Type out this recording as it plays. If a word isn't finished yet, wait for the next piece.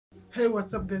Hey,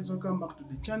 what's up guys, welcome back to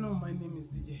the channel. My name is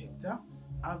DJ Hector.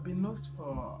 I've been lost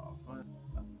for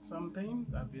some time.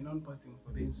 I've been on posting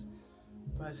for this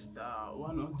past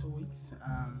 1 or 2 weeks.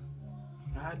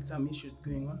 I had some issues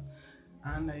going on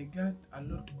and I got a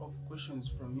lot of questions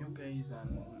from you guys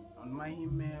on my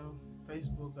email,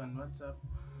 Facebook and WhatsApp.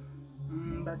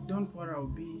 But don't worry, I'll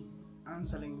be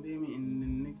answering them in the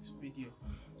next video,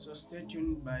 so stay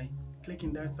tuned by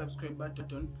clicking that subscribe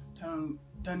button,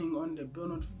 turning on the bell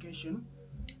notification,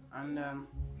 and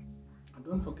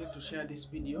don't forget to share this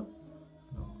video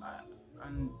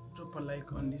and drop a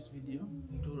like on this video.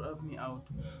 It will help me out.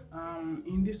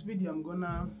 In this video I'm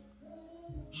gonna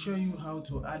show you how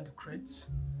to add crates,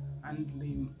 and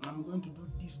I'm going to do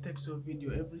these types of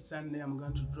video every Sunday. I'm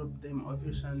going to drop them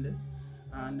every Sunday,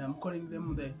 and I'm calling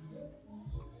them the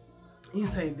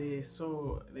inside the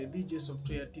DJ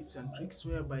software tips and tricks,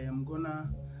 whereby I'm gonna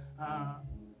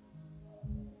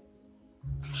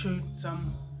show you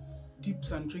some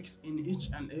tips and tricks in each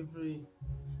and every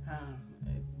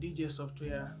DJ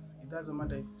software. It doesn't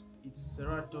matter if it's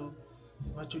Serato,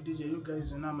 virtual DJ. You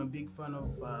guys know I'm a big fan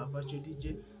of virtual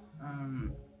DJ,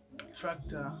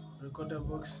 tractor, recorder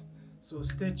box. So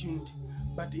stay tuned.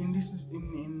 But in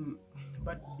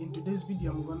today's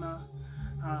video I'm gonna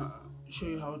show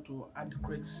you how to add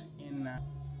crates in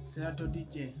Serato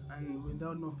DJ, and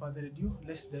without no further ado,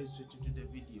 let's dive straight into the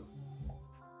video.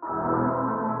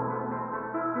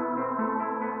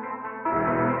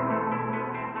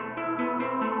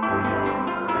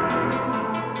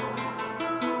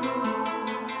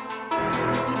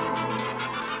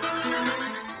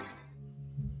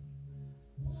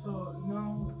 So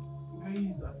now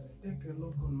guys, take a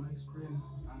look on my screen.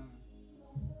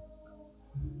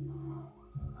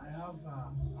 I have a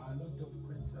lot of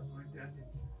crates separated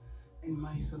in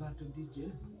my Serato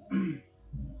DJ.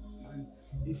 And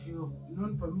if you're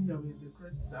not familiar with the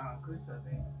crates are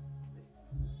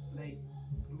like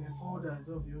the folders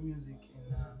of your music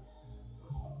in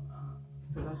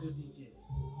Serato DJ.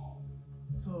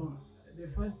 So the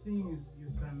first thing is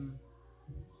you can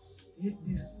hit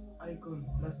this icon,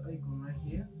 plus icon right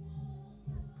here,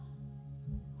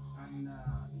 and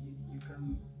you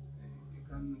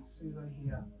can see right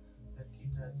here that it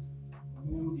has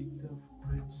named itself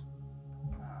crate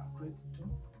 2.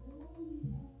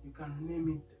 You can name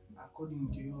it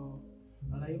according to your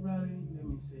library. Let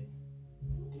me say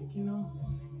Tekino. Let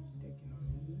me name it Tekino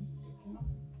Music. Tekino.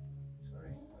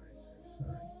 Sorry.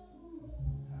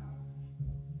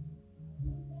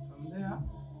 From there,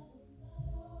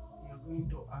 you're going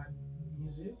to add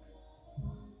music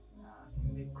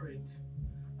in the crate,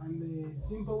 and the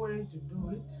simple way to do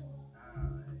it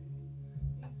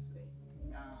is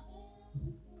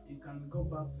you can go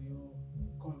back to your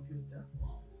computer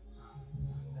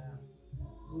and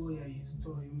go where you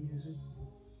store your music.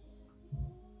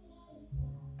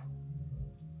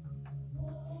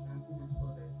 You can see this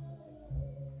folder is not taken.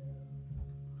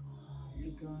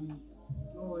 You can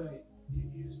go where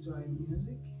you store your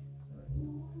music.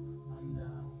 And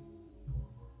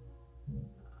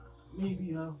maybe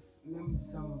you have named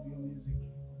some of your music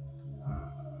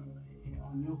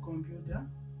on your computer.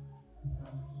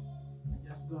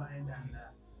 Just go ahead and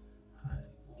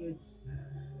get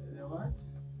the word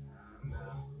and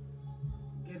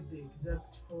get the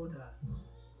exact folder.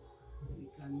 You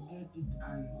can get it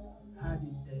and add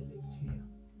it direct here.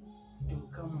 It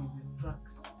will come with the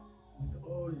tracks, with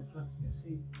all the tracks. You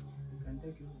see, you can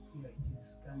take a look here. It is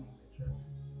scanning the tracks.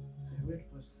 So you wait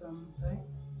for some time.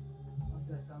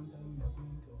 After some time, you're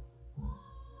going to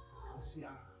see you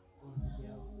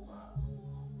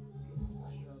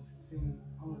have seen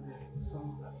all the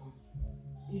songs are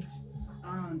in it,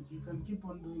 and you can keep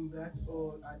on doing that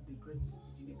or add the crates.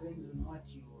 It depends on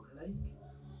what you like.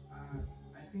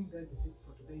 I think that's it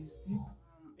for today's tip.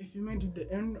 If you made it to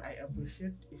the end, I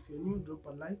appreciate. If you're new, drop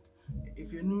a like.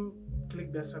 If you're new,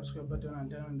 click that subscribe button and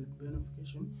turn on the bell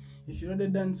notification. If you already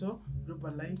done so, drop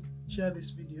a like, share this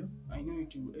video. I know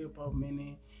it will help out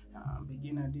many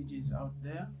beginner DJs out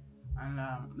there. And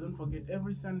don't forget,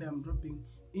 every Sunday I'm dropping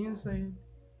inside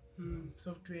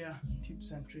software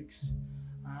tips and tricks.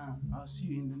 I'll see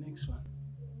you in the next one.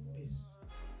 Peace.